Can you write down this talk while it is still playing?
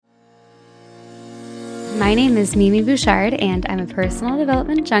My name is Mimi Bouchard, and I'm a personal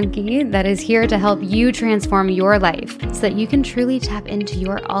development junkie that is here to help you transform your life so that you can truly tap into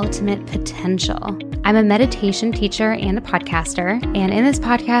your ultimate potential. I'm a meditation teacher and a podcaster, and in this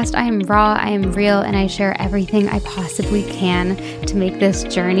podcast, I am raw, I am real, and I share everything I possibly can to make this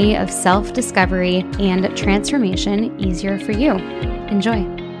journey of self-discovery and transformation easier for you. Enjoy.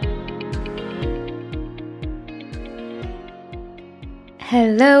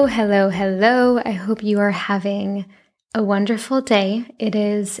 Hello, hello, hello. I hope you are having a wonderful day. It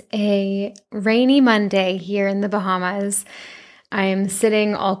is a rainy Monday here in the Bahamas. I am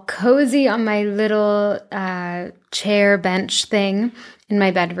sitting all cozy on my little chair bench thing in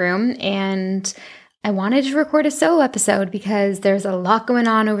my bedroom, and I wanted to record a solo episode because there's a lot going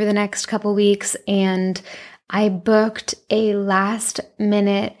on over the next couple weeks, and I booked a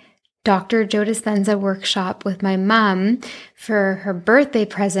last-minute Dr. Joe Dispenza workshop with my mom for her birthday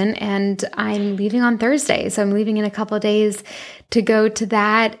present, and I'm leaving on Thursday. So I'm leaving in a couple of days to go to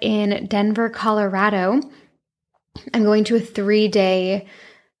that in Denver, Colorado. I'm going to a 3-day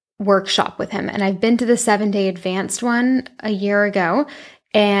workshop with him, and I've been to the 7-day advanced one a year ago,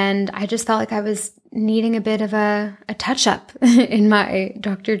 and I just felt like I was needing a bit of a touch-up in my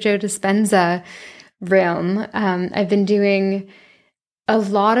Dr. Joe Dispenza realm. I've been doing a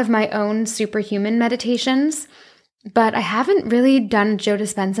lot of my own superhuman meditations, but I haven't really done Joe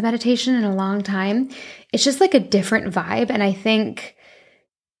Dispenza meditation in a long time. It's just like a different vibe, and I think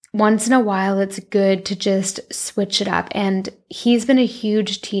once in a while it's good to just switch it up. And he's been a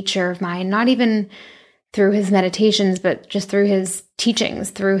huge teacher of mine, not even through his meditations, but just through his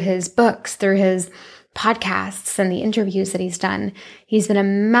teachings, through his books, through his podcasts and the interviews that he's done. He's been a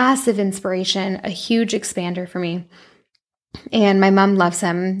massive inspiration, a huge expander for me. And my mom loves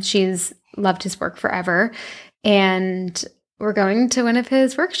him. She's loved his work forever. And we're going to one of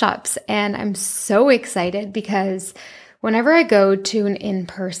his workshops. And I'm so excited because whenever I go to an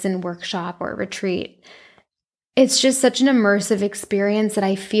in-person workshop or retreat, it's just such an immersive experience that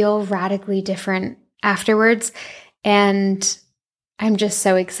I feel radically different afterwards. And I'm just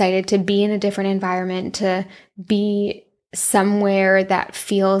so excited to be in a different environment, to be somewhere that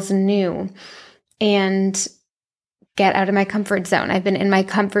feels new and get out of my comfort zone. I've been in my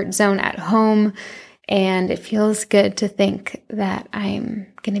comfort zone at home, and it feels good to think that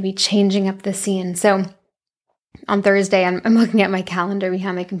I'm going to be changing up the scene. So on Thursday, I'm looking at my calendar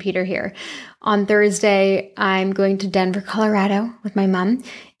behind my computer here. On Thursday, I'm going to Denver, Colorado with my mom,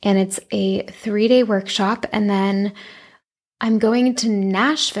 and it's a 3-day workshop. And then I'm going to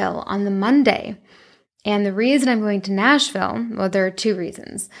Nashville on the Monday. And the reason I'm going to Nashville, well, there are 2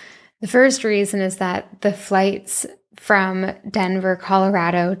 reasons. The first reason is that the flights from Denver,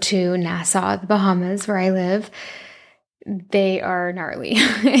 Colorado to Nassau, the Bahamas, where I live, they are gnarly.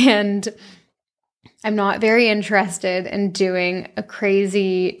 And I'm not very interested in doing a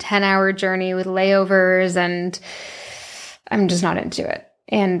crazy 10-hour journey with layovers, and I'm just not into it.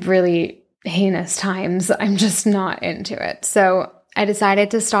 And really heinous times, I'm just not into it. So I decided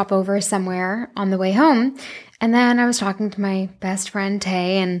to stop over somewhere on the way home. And then I was talking to my best friend,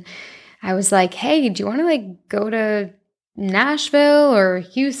 Tay, and I was like, hey, do you want to go to Nashville or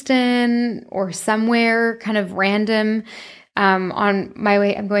Houston or somewhere kind of random on my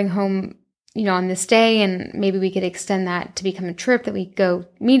way? I'm going home, on this day, and maybe we could extend that to become a trip that we go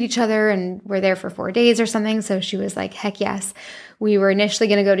meet each other and we're there for 4 days or something. So she was like, heck yes. We were initially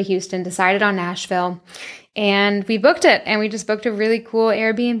going to go to Houston, decided on Nashville, and we booked it. And we just booked a really cool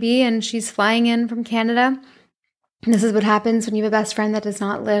Airbnb, and she's flying in from Canada. This is what happens when you have a best friend that does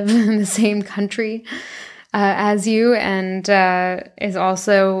not live in the same country as you, and is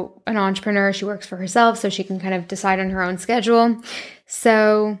also an entrepreneur. She works for herself, so she can kind of decide on her own schedule.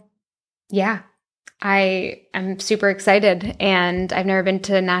 So yeah, I am super excited, and I've never been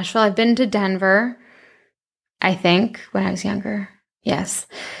to Nashville. I've been to Denver, I think, when I was younger. Yes.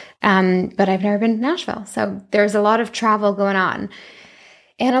 But I've never been to Nashville. So there's a lot of travel going on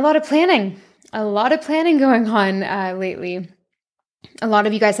and a lot of planning. Going on lately. A lot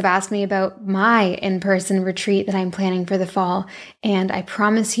of you guys have asked me about my in-person retreat that I'm planning for the fall, and I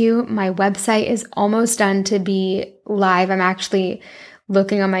promise you my website is almost done to be live. I'm actually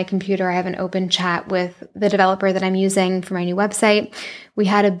looking on my computer. I have an open chat with the developer that I'm using for my new website. We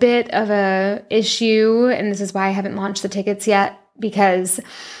had a bit of a issue, and this is why I haven't launched the tickets yet, because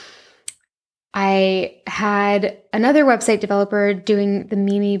I had another website developer doing the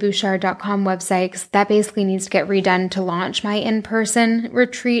mimibouchard.com website, because that basically needs to get redone to launch my in-person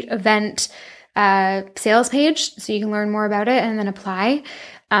retreat event sales page, so you can learn more about it and then apply.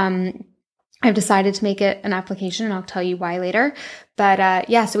 I've decided to make it an application, and I'll tell you why later. But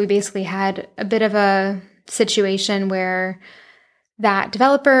so we basically had a bit of a situation where that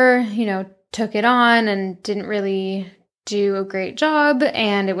developer, took it on and didn't really do a great job,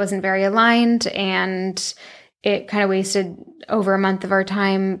 and it wasn't very aligned, and it kind of wasted over a month of our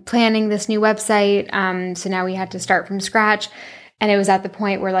time planning this new website. So now we had to start from scratch. And it was at the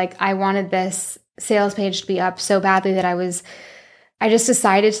point where I wanted this sales page to be up so badly that I just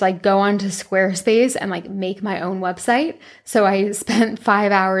decided to go onto Squarespace and make my own website. So I spent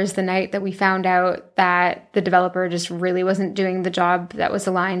 5 hours the night that we found out that the developer just really wasn't doing the job that was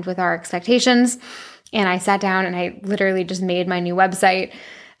aligned with our expectations. And I sat down and I literally just made my new website.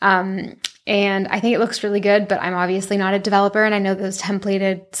 And I think it looks really good, but I'm obviously not a developer. And I know those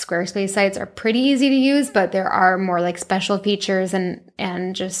templated Squarespace sites are pretty easy to use, but there are more special features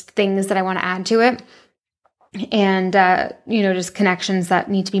and just things that I want to add to it. And, just connections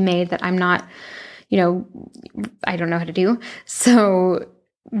that need to be made that I'm not, I don't know how to do. So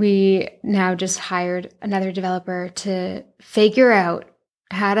we now just hired another developer to figure out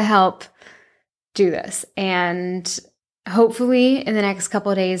how to help do this. And hopefully in the next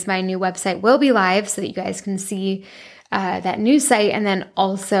couple of days, my new website will be live so that you guys can see that new site and then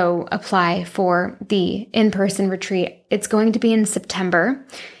also apply for the in-person retreat. It's going to be in September.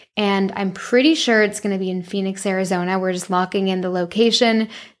 And I'm pretty sure it's going to be in Phoenix, Arizona. We're just locking in the location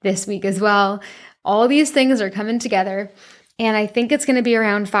this week as well. All these things are coming together. And I think it's going to be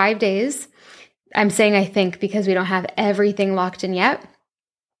around 5 days. I'm saying I think because we don't have everything locked in yet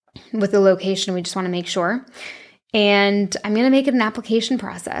with the location. We just want to make sure. And I'm going to make it an application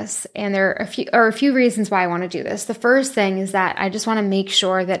process. And there are a few reasons why I want to do this. The first thing is that I just want to make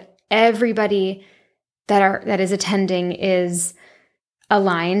sure that everybody that is attending is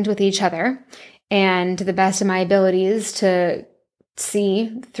aligned with each other, and to the best of my abilities to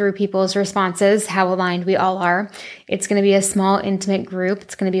see through people's responses how aligned we all are. It's going to be a small, intimate group.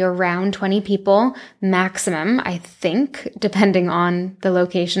 It's going to be around 20 people maximum, I think, depending on the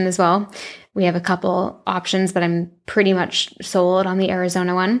location as well. We have a couple options, but I'm pretty much sold on the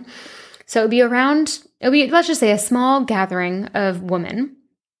Arizona one. So it'll be, let's just say, a small gathering of women.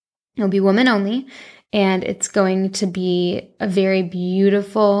 It'll be women only. And it's going to be a very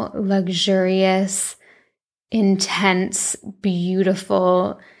beautiful, luxurious, intense,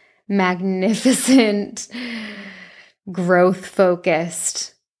 beautiful, magnificent,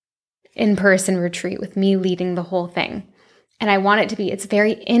 growth-focused in-person retreat with me leading the whole thing. And I want it to be, it's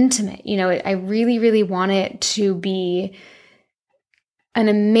very intimate. I really, really want it to be an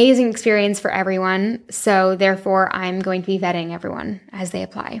amazing experience for everyone. So therefore, I'm going to be vetting everyone as they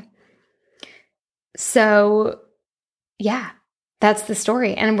apply. So yeah, that's the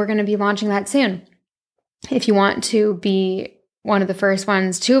story. And we're going to be launching that soon. If you want to be one of the first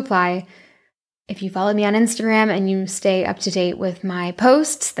ones to apply, if you follow me on Instagram and you stay up to date with my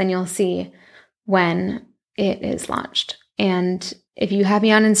posts, then you'll see when it is launched. And if you have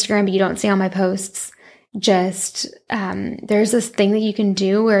me on Instagram but you don't see all my posts, just there's this thing that you can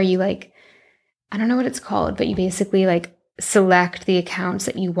do where you I don't know what it's called, but you basically select the accounts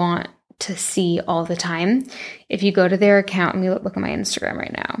that you want to see all the time. If you go to their account, and we look at my Instagram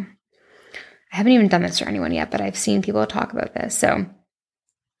right now. I haven't even done this for anyone yet, but I've seen people talk about this. So,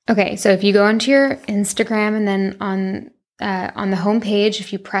 okay, so if you go onto your Instagram and then on the homepage,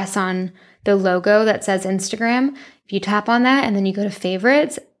 if you press on the logo that says Instagram, if you tap on that and then you go to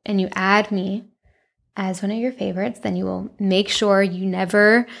favorites and you add me as one of your favorites, then you will make sure you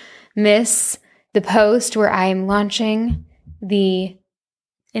never miss the post where I am launching the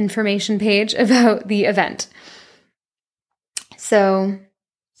information page about the event. So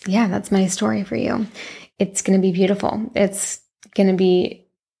yeah, that's my story for you. It's going to be beautiful. It's going to be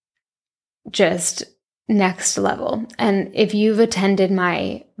just next level. And if you've attended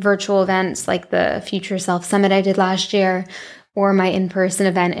my virtual events like the Future Self Summit I did last year, or my in-person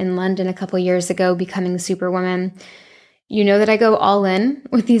event in London a couple years ago, Becoming Superwoman, you know that I go all in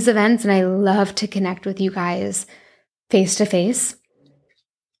with these events and I love to connect with you guys face to face.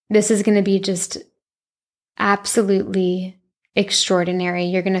 This is going to be just absolutely extraordinary.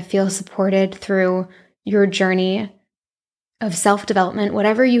 You're going to feel supported through your journey of self-development,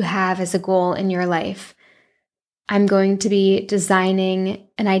 whatever you have as a goal in your life. I'm going to be designing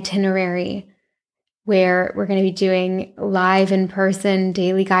an itinerary where we're going to be doing live in-person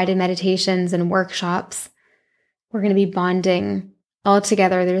daily guided meditations and workshops. We're going to be bonding all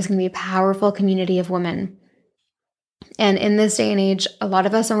together. There's going to be a powerful community of women. And in this day and age, a lot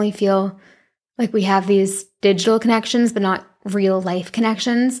of us only feel like we have these digital connections, but not real life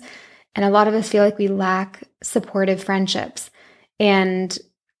connections. And a lot of us feel like we lack supportive friendships. And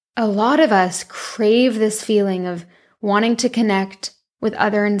a lot of us crave this feeling of wanting to connect with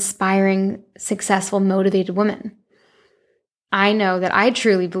other inspiring, successful, motivated women. I know that I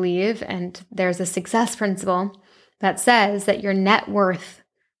truly believe, and there's a success principle that says that your net worth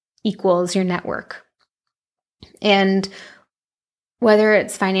equals your network. And whether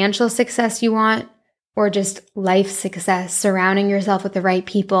it's financial success you want or just life success, surrounding yourself with the right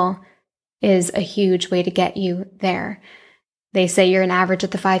people is a huge way to get you there. They say you're an average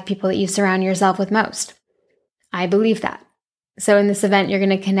of the 5 people that you surround yourself with most. I believe that. So in this event, you're going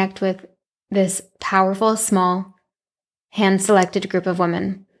to connect with this powerful, small, hand-selected group of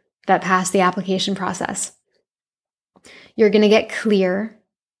women that pass the application process. You're going to get clear.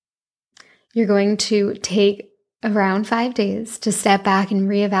 You're going to take around 5 days to step back and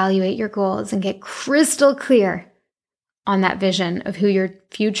reevaluate your goals and get crystal clear on that vision of who your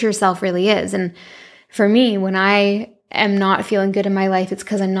future self really is. And for me, when I am not feeling good in my life, it's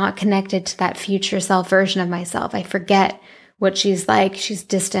because I'm not connected to that future self version of myself. I forget what she's like. She's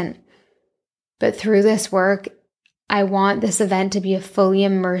distant. But through this work, I want this event to be a fully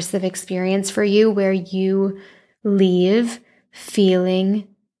immersive experience for you where you leave feeling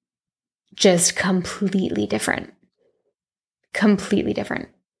just completely different. Completely different.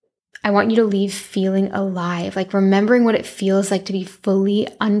 I want you to leave feeling alive, like remembering what it feels like to be fully,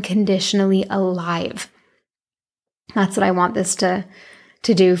 unconditionally alive. That's what I want this to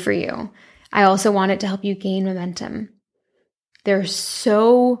do for you. I also want it to help you gain momentum. There's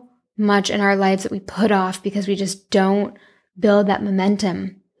so much in our lives that we put off because we just don't build that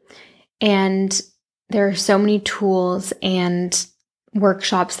momentum. And there are so many tools and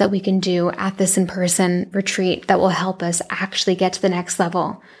workshops that we can do at this in-person retreat that will help us actually get to the next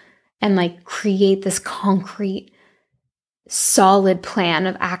level and like create this concrete, solid plan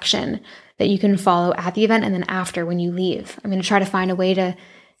of action that you can follow at the event and then after when you leave. I'm going to try to find a way to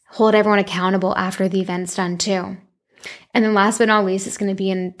hold everyone accountable after the event's done too. And then last but not least, it's going to be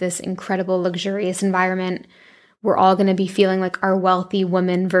in this incredible, luxurious environment. We're all going to be feeling like our wealthy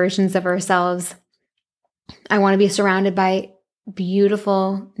woman versions of ourselves. I want to be surrounded by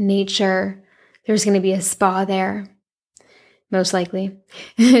beautiful nature. There's going to be a spa there, most likely,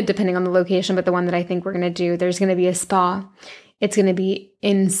 depending on the location, but the one that I think we're going to do, there's going to be a spa. It's going to be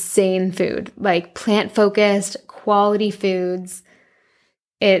insane food, like plant-focused, quality foods.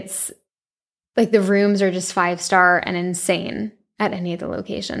 It's like the rooms are just 5-star and insane at any of the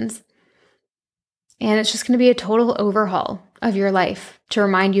locations. And it's just going to be a total overhaul of your life to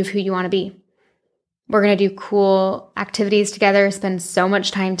remind you of who you want to be. We're going to do cool activities together, spend so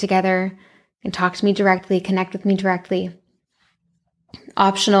much time together, and talk to me directly, connect with me directly.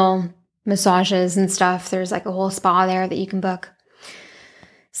 Optional massages and stuff. There's like a whole spa there that you can book.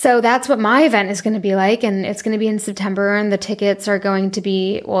 So that's what my event is going to be like. And it's going to be in September, and the tickets are going to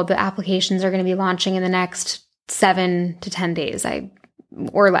be, well, the applications are going to be launching in the next 7 to 10 days,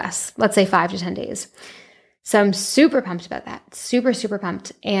 or less. Let's say 5 to 10 days. So I'm super pumped about that. Super, super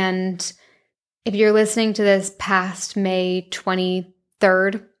pumped. And if you're listening to this past May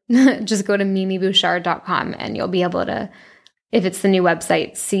 23rd, just go to mimibouchard.com and you'll be able to, if it's the new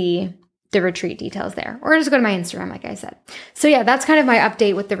website, see the retreat details there. Or just go to my Instagram, like I said. So yeah, that's kind of my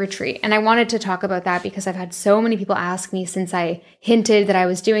update with the retreat. And I wanted to talk about that because I've had so many people ask me since I hinted that I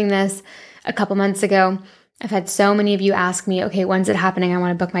was doing this a couple months ago. I've had so many of you ask me, okay, when's it happening? I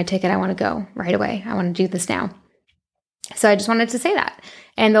want to book my ticket. I want to go right away. I want to do this now. So I just wanted to say that.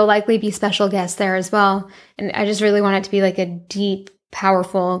 And there'll likely be special guests there as well. And I just really want it to be like a deep,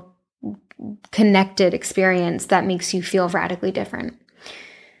 powerful, connected experience that makes you feel radically different.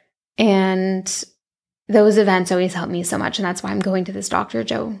 And those events always help me so much. And that's why I'm going to this Dr.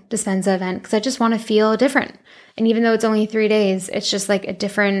 Joe Dispenza event, because I just want to feel different. And even though it's only 3 days, it's just like a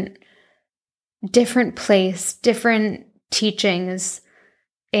different place, different teachings,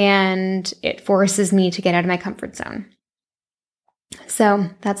 and it forces me to get out of my comfort zone. So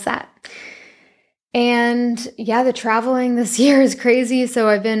that's that. And yeah, the traveling this year is crazy. So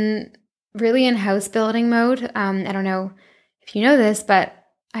I've been really in house building mode. I don't know if you know this, but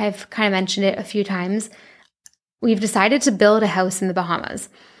I've kind of mentioned it a few times. We've decided to build a house in the Bahamas.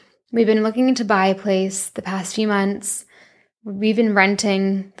 We've been looking to buy a place the past few months. We've been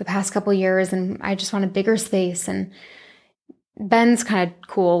renting the past couple years, and I just want a bigger space. And Ben's kind of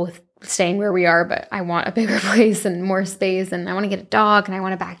cool with staying where we are, but I want a bigger place and more space, and I want to get a dog, and I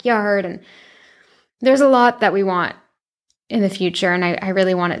want a backyard, and there's a lot that we want in the future, and I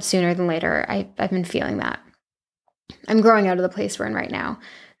really want it sooner than later. I've been feeling that. I'm growing out of the place we're in right now.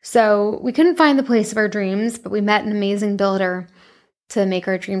 So we couldn't find the place of our dreams, but we met an amazing builder to make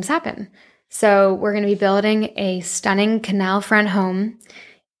our dreams happen. So we're going to be building a stunning canal front home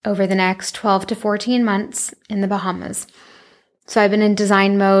over the next 12 to 14 months in the Bahamas. So I've been in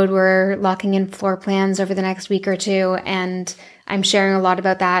design mode. We're locking in floor plans over the next week or two, and I'm sharing a lot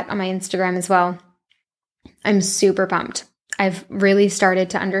about that on my Instagram as well. I'm super pumped. I've really started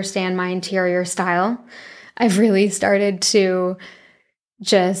to understand my interior style. I've really started to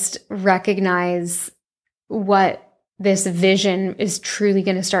just recognize what this vision is truly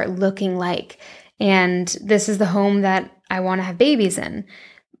going to start looking like. And this is the home that I want to have babies in.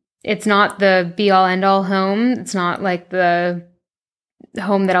 It's not the be-all, end-all home. It's not like the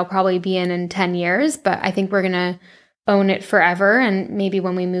home that I'll probably be in 10 years, but I think we're going to own it forever. And maybe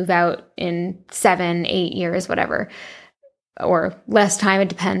when we move out in 7, 8 years, whatever, or less time, it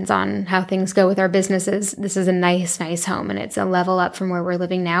depends on how things go with our businesses. This is a nice home, and it's a level up from where we're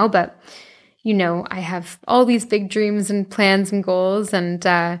living now. But, I have all these big dreams and plans and goals, and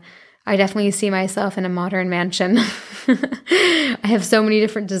I definitely see myself in a modern mansion. I have so many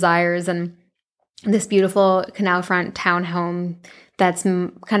different desires, and this beautiful canal front townhome that's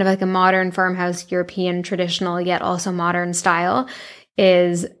kind of like a modern farmhouse, European traditional, yet also modern style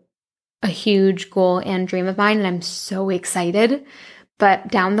is a huge goal and dream of mine. And I'm so excited. But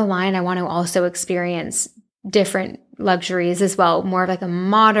down the line, I want to also experience different luxuries as well. More of like a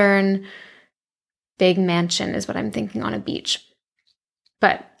modern big mansion is what I'm thinking on a beach.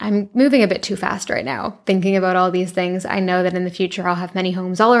 But I'm moving a bit too fast right now, thinking about all these things. I know that in the future, I'll have many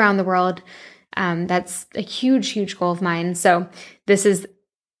homes all around the world. That's a huge goal of mine. So this is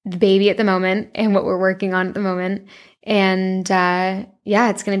the baby at the moment and what we're working on at the moment. And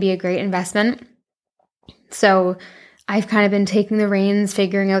it's going to be a great investment. So I've kind of been taking the reins,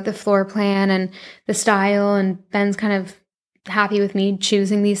 figuring out the floor plan and the style, and Ben's kind of happy with me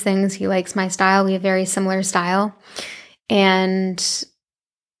choosing these things. He likes my style. We have very similar style. And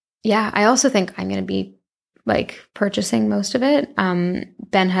I also think I'm going to be purchasing most of it.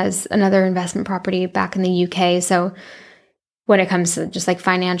 Ben has another investment property back in the UK. So when it comes to just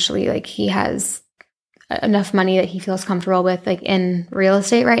financially, he has enough money that he feels comfortable with in real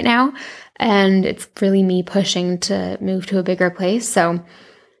estate right now. And it's really me pushing to move to a bigger place. So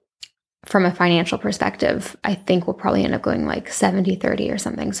from a financial perspective, I think we'll probably end up going 70-30 or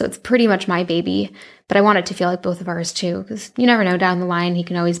something. So it's pretty much my baby, but I want it to feel like both of ours too, because you never know, down the line, he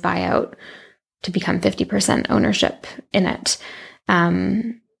can always buy out to become 50% ownership in it.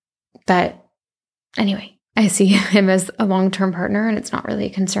 But anyway, I see him as a long-term partner, and it's not really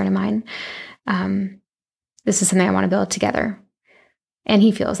a concern of mine. This is something I want to build together, and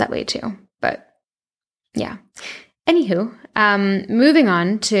he feels that way too. But yeah. Anywho, moving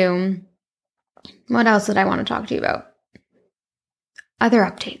on to what else did I want to talk to you about? Other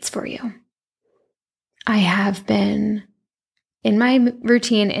updates for you. I have been in my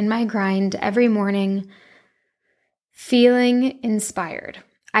routine, in my grind every morning, feeling inspired.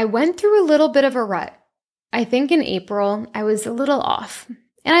 I went through a little bit of a rut. I think in April, I was a little off.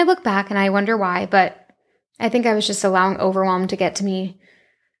 And I look back and I wonder why, but I think I was just allowing overwhelm to get to me.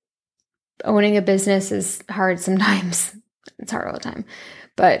 Owning a business is hard sometimes. It's hard all the time,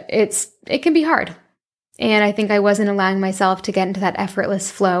 but it can be hard. And I think I wasn't allowing myself to get into that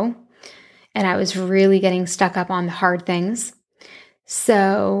effortless flow. And I was really getting stuck up on the hard things.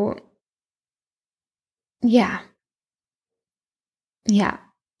 So yeah.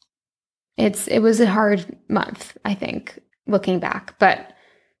 It was a hard month, I think, looking back, but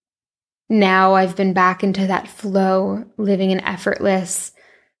now I've been back into that flow, living an effortless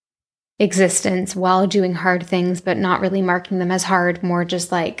existence while doing hard things, but not really marking them as hard, more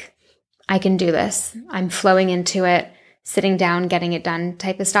just I can do this. I'm flowing into it, sitting down, getting it done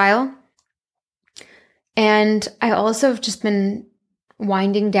type of style. And I also have just been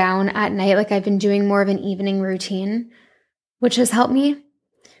winding down at night. I've been doing more of an evening routine, which has helped me.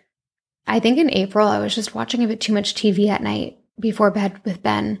 I think in April, I was just watching a bit too much TV at night before bed with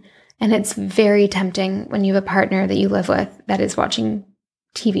Ben. And it's very tempting when you have a partner that you live with that is watching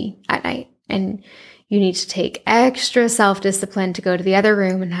TV at night. And you need to take extra self-discipline to go to the other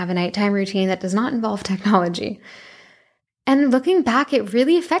room and have a nighttime routine that does not involve technology. And looking back, it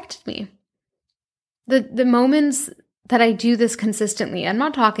really affected me. The moments that I do this consistently, I'm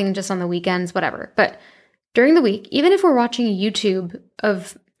not talking just on the weekends, whatever, but during the week, even if we're watching a YouTube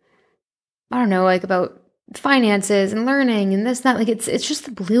of, I don't know, about finances and learning and this, that, it's just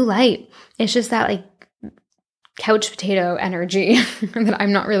the blue light. It's just that couch potato energy that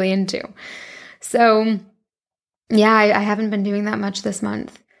I'm not really into. So yeah, I haven't been doing that much this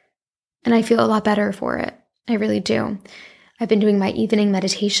month, and I feel a lot better for it. I really do. I've been doing my evening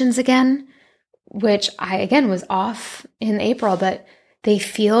meditations again, which I, again, was off in April, but they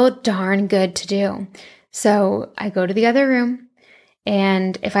feel darn good to do. So I go to the other room,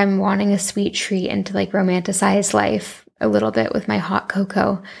 and if I'm wanting a sweet treat into romanticized life, a little bit with my hot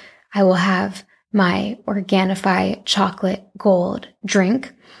cocoa, I will have my Organifi chocolate gold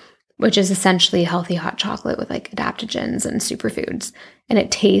drink, which is essentially healthy hot chocolate with like adaptogens and superfoods. And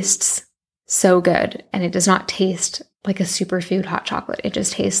it tastes so good. And it does not taste like a superfood hot chocolate. It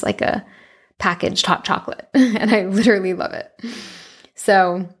just tastes like a packaged hot chocolate. And I literally love it.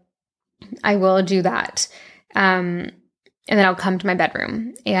 So I will do that. And then I'll come to my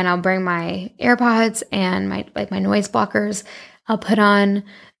bedroom and I'll bring my AirPods and my noise blockers. I'll put on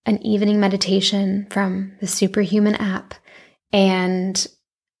an evening meditation from the Superhuman app and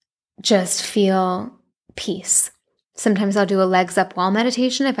just feel peace. Sometimes I'll do a legs up wall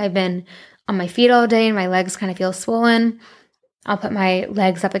meditation if I've been on my feet all day and my legs kind of feel swollen. I'll put my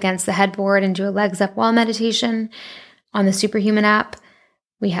legs up against the headboard and do a legs up wall meditation on the Superhuman app.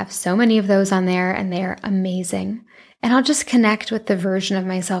 We have so many of those on there and they're amazing. And I'll just connect with the version of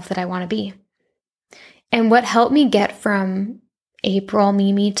myself that I want to be. And what helped me get from April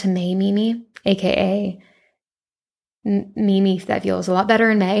Mimi to May Mimi, aka Mimi that feels a lot better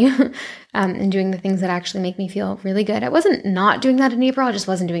in May, and doing the things that actually make me feel really good. I wasn't not doing that in April, I just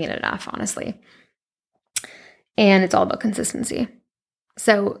wasn't doing it enough, honestly. And it's all about consistency.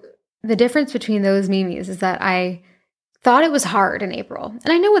 So the difference between those Mimis is that I thought it was hard in April,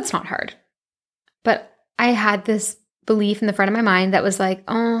 and I know it's not hard, but I had this belief in the front of my mind that was like,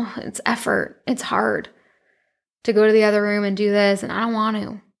 oh, it's effort, it's hard to go to the other room and do this, and I don't want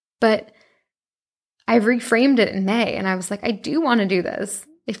to. But I reframed it in May, and I was like, I do want to do this.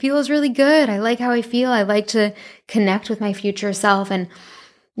 It feels really good. I like how I feel. I like to connect with my future self. And,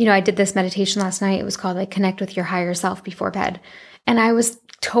 I did this meditation last night. It was called like Connect with Your Higher Self Before Bed. And I was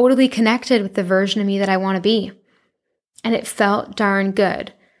totally connected with the version of me that I want to be. And it felt darn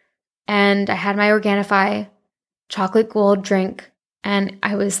good. And I had my Organifi chocolate gold drink, and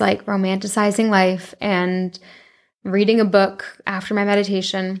I was like romanticizing life and reading a book after my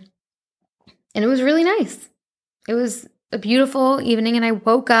meditation. And it was really nice. It was a beautiful evening, and I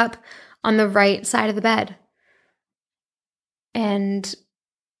woke up on the right side of the bed. And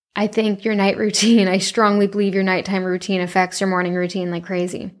I think your night routine, I strongly believe your nighttime routine affects your morning routine like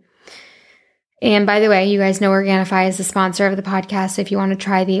crazy. And by the way, you guys know Organifi is the sponsor of the podcast. If you want to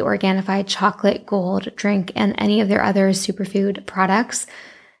try the Organifi chocolate gold drink and any of their other superfood products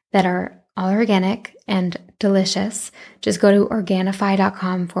that are all organic and delicious, just go to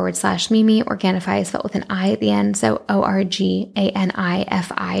Organifi.com/Mimi. Organifi is spelled with an I at the end, so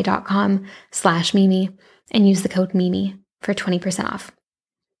ORGANIFI.com/Mimi, and use the code Mimi for 20% off.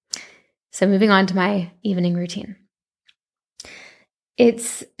 So moving on to my evening routine.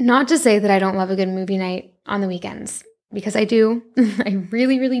 It's not to say that I don't love a good movie night on the weekends, because I do. I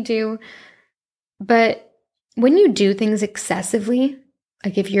really, really do. But when you do things excessively,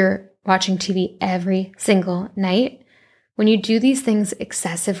 like if you're watching TV every single night, when you do these things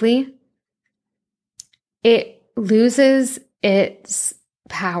excessively, it loses its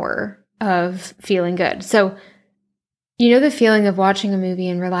power of feeling good. So, the feeling of watching a movie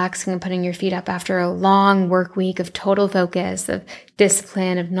and relaxing and putting your feet up after a long work week of total focus, of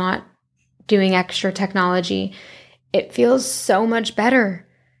discipline, of not doing extra technology, it feels so much better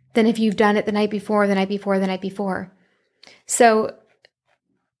than if you've done it the night before, the night before, the night before. So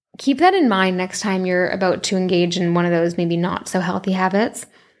keep that in mind next time you're about to engage in one of those maybe not so healthy habits,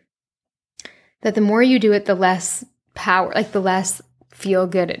 that the more you do it, the less power, like the less feel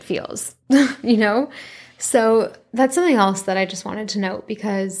good it feels, So that's something else that I just wanted to note,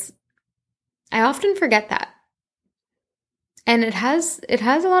 because I often forget that. And it has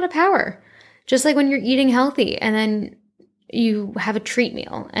a lot of power. Just like when you're eating healthy and then you have a treat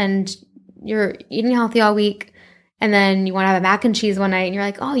meal and you're eating healthy all week, and then you want to have a mac and cheese one night and you're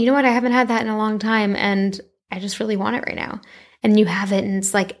like, oh, you know what? I haven't had that in a long time and I just really want it right now. And you have it and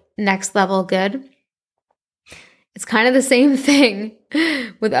it's like next level good. It's kind of the same thing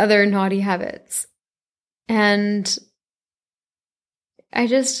with other naughty habits. And I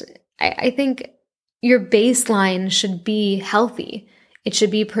think your baseline should be healthy. It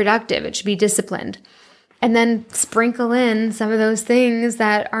should be productive. It should be disciplined. And then sprinkle in some of those things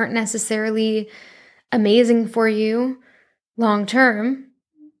that aren't necessarily amazing for you long term,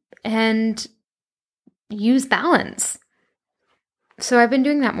 and use balance. So I've been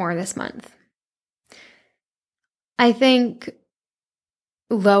doing that more this month. I think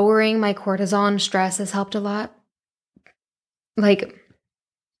lowering my cortisol and stress has helped a lot. Like,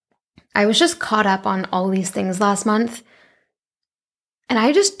 I was just caught up on all these things last month, and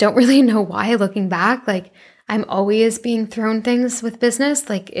I just don't really know why, looking back. Like, I'm always being thrown things with business.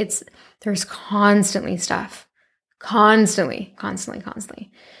 Like, there's constantly stuff. Constantly.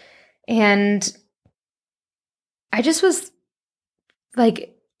 And I just was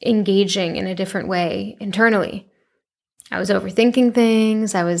like engaging in a different way internally. I was overthinking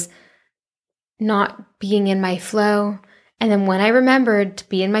things. I was not being in my flow. And then when I remembered to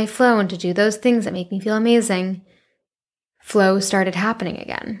be in my flow and to do those things that make me feel amazing, flow started happening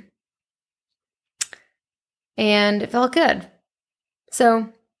again. And it felt good. So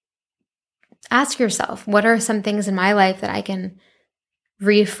ask yourself, what are some things in my life that I can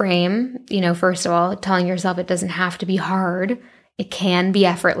reframe? First of all, telling yourself it doesn't have to be hard. It can be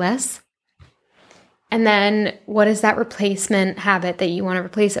effortless. And then what is that replacement habit that you want to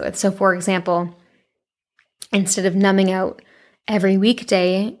replace it with? So for example, instead of numbing out every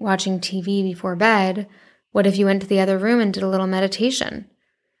weekday watching TV before bed, what if you went to the other room and did a little meditation?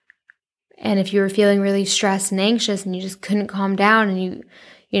 And if you were feeling really stressed and anxious and you just couldn't calm down and you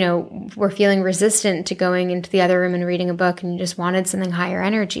were feeling resistant to going into the other room and reading a book and you just wanted something higher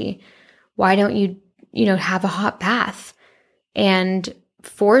energy, why don't you, have a hot bath and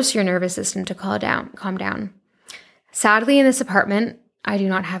force your nervous system to calm down? Sadly, in this apartment, I do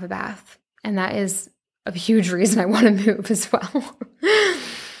not have a bath. And that is a huge reason I want to move as well.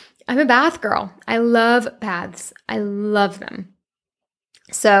 I'm a bath girl. I love baths. I love them.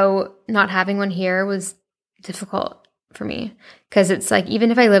 So not having one here was difficult for me because it's like, even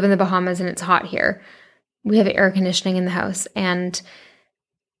if I live in the Bahamas and it's hot here, we have air conditioning in the house. And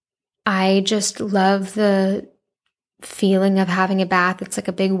I just love the feeling of having a bath. It's like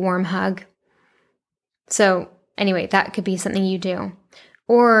a big warm hug. So anyway, that could be something you do.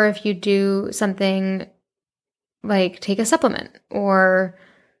 Or if you do something like take a supplement, or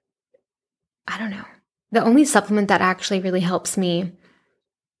I don't know. The only supplement that actually really helps me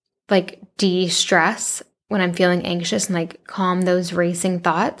like de-stress when I'm feeling anxious and like calm those racing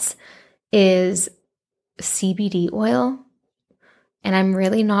thoughts is CBD oil. And I'm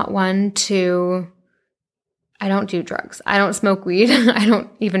really not one I don't do drugs. I don't smoke weed. I don't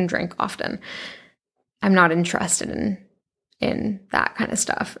even drink often. I'm not interested in that kind of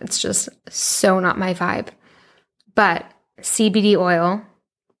stuff. It's just so not my vibe. But CBD oil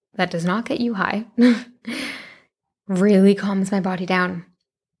that does not get you high really calms my body down.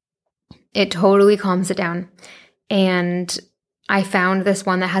 It totally calms it down. And I found this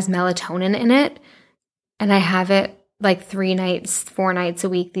one that has melatonin in it, and I have it like 4 nights a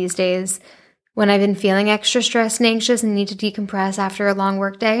week these days when I've been feeling extra stressed and anxious and need to decompress after a long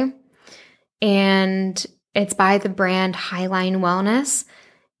work day. And it's by the brand Highline Wellness.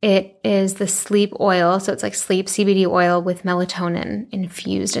 It is the sleep oil. So it's like sleep CBD oil with melatonin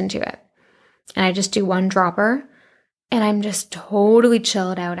infused into it. And I just do one dropper and I'm just totally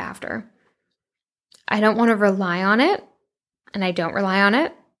chilled out after. I don't want to rely on it, and I don't rely on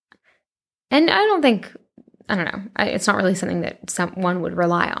it. And I don't know. It's not really something that someone would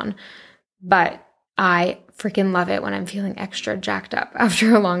rely on, but I freaking love it when I'm feeling extra jacked up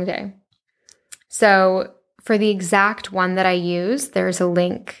after a long day. So for the exact one that I use, there's a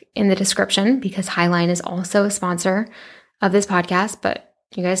link in the description because Highline is also a sponsor of this podcast, but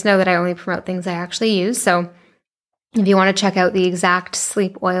you guys know that I only promote things I actually use. So if you want to check out the exact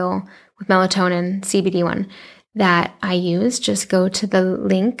sleep oil with melatonin CBD one that I use, just go to the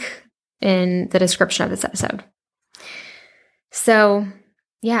link in the description of this episode. So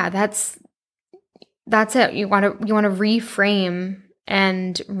yeah, that's it. You want to reframe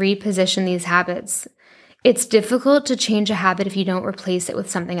and reposition these habits. It's difficult to change a habit if you don't replace it with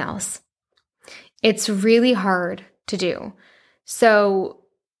something else. It's really hard to do. So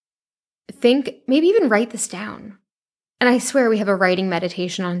maybe even write this down. And I swear we have a writing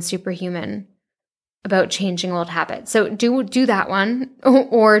meditation on Superhuman about changing old habits. So do that one,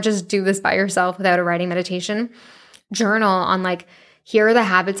 or just do this by yourself without a writing meditation. Journal on like, here are the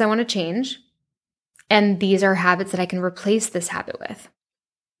habits I want to change, and these are habits that I can replace this habit with.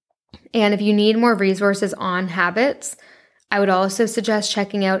 And if you need more resources on habits, I would also suggest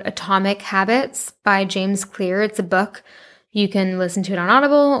checking out Atomic Habits by James Clear. It's a book. You can listen to it on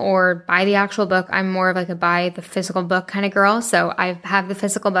Audible or buy the actual book. I'm more of like a buy the physical book kind of girl. So I have the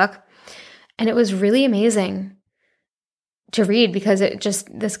physical book. And it was really amazing to read because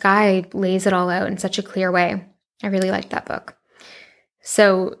this guy lays it all out in such a clear way. I really liked that book.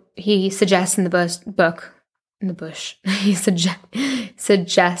 So he suggests in the book, he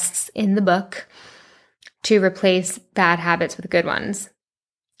suggests in the book to replace bad habits with good ones.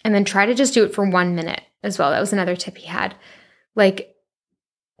 And then try to just do it for 1 minute as well. That was another tip he had. Like,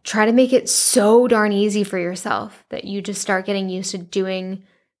 try to make it so darn easy for yourself that you just start getting used to doing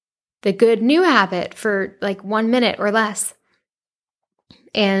the good new habit for like 1 minute or less.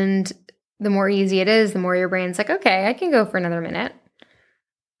 And the more easy it is, the more your brain's like, okay, I can go for another minute.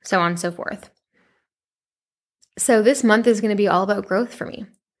 So on and so forth. So this month is going to be all about growth for me.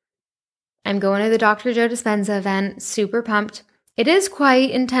 I'm going to the Dr. Joe Dispenza event, super pumped. It is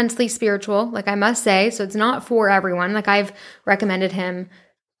quite intensely spiritual, like I must say, so it's not for everyone. Like I've recommended him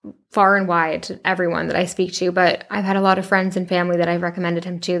far and wide to everyone that I speak to, but I've had a lot of friends and family that I've recommended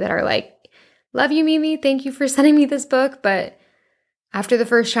him to that are like, love you, Mimi. Thank you for sending me this book. But after the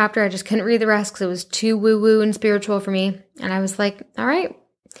first chapter, I just couldn't read the rest because it was too woo-woo and spiritual for me. And I was like, all right,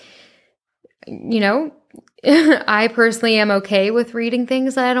 I personally am okay with reading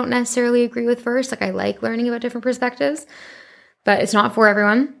things that I don't necessarily agree with first. Like I like learning about different perspectives, but it's not for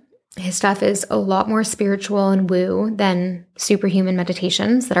everyone. His stuff is a lot more spiritual and woo than Superhuman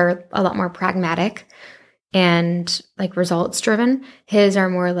Meditations that are a lot more pragmatic and like results driven. His are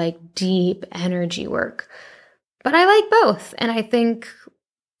more like deep energy work. But I like both, and I think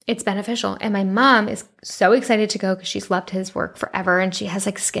it's beneficial. And my mom is so excited to go because she's loved his work forever, and she has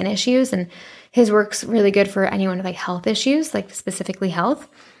like skin issues, and his work's really good for anyone with like health issues, like specifically health.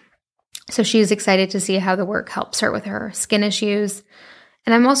 So she's excited to see how the work helps her with her skin issues.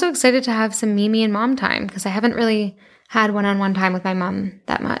 And I'm also excited to have some Mimi and mom time because I haven't really had one-on-one time with my mom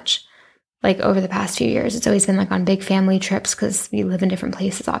that much. Like over the past few years, it's always been like on big family trips because we live in different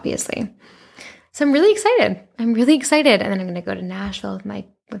places, obviously. So I'm really excited. And then I'm going to go to Nashville with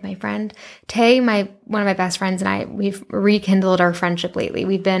my friend Tay, one of my best friends, and we've rekindled our friendship lately.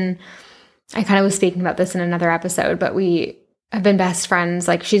 I kind of was speaking about this in another episode, but we have been best friends.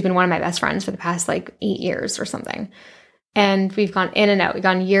 Like she's been one of my best friends for the past like 8 years or something. And we've gone in and out. We've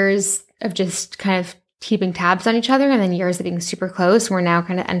gone years of just kind of keeping tabs on each other and then years of being super close. We're now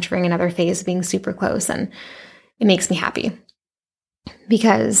kind of entering another phase of being super close. And it makes me happy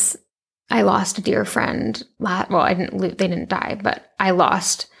because I lost a dear friend. They didn't die, but I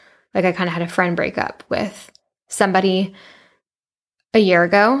kind of had a friend breakup with somebody a year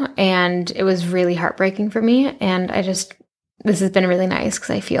ago. And it was really heartbreaking for me. And this has been really nice because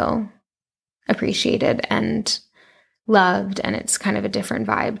I feel appreciated and loved, and it's kind of a different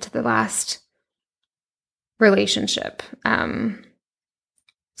vibe to the last relationship.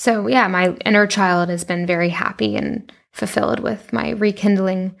 So yeah, my inner child has been very happy and fulfilled with my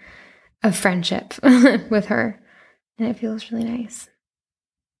rekindling of friendship with her, and it feels really nice.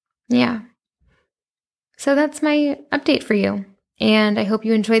 Yeah. So that's my update for you, and I hope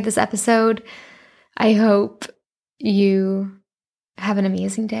you enjoyed this episode. I hope you have an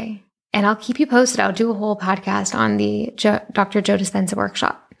amazing day. And I'll keep you posted. I'll do a whole podcast on the Dr. Joe Dispenza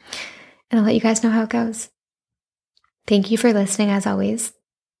workshop. And I'll let you guys know how it goes. Thank you for listening as always.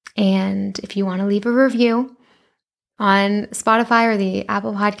 And if you want to leave a review on Spotify or the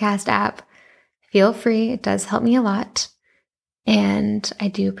Apple Podcast app, feel free. It does help me a lot. And I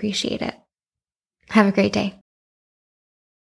do appreciate it. Have a great day.